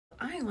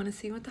I want to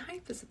see what the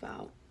hype is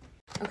about.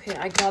 Okay,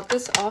 I got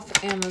this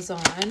off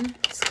Amazon.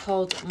 It's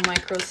called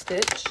Micro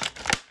Stitch.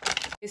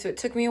 Okay, so it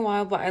took me a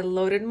while, but I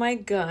loaded my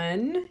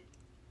gun.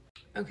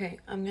 Okay,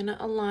 I'm gonna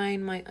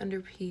align my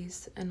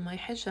underpiece and my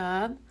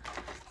hijab.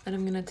 Then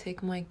I'm gonna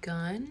take my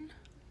gun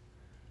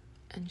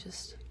and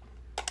just...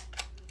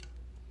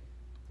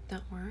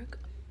 That work?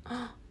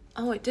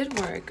 Oh, it did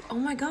work. Oh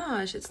my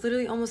gosh, it's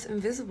literally almost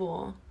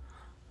invisible.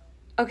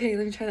 Okay,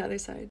 let me try the other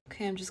side.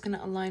 Okay, I'm just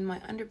gonna align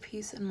my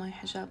underpiece and my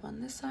hijab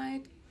on this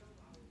side.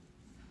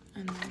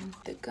 And then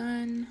the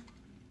gun.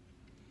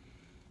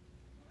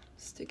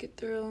 Stick it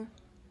through.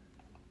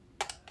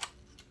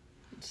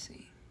 Let's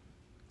see.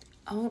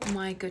 Oh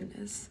my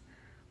goodness.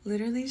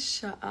 Literally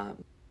shut up.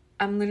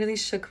 I'm literally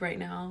shook right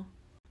now.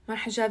 My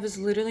hijab is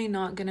literally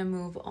not gonna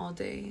move all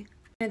day.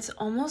 It's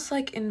almost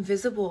like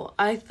invisible.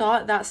 I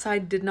thought that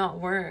side did not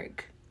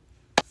work.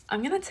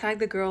 I'm gonna tag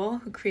the girl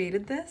who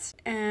created this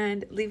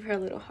and leave her a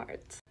little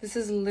heart. This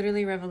is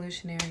literally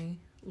revolutionary.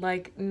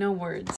 Like, no words.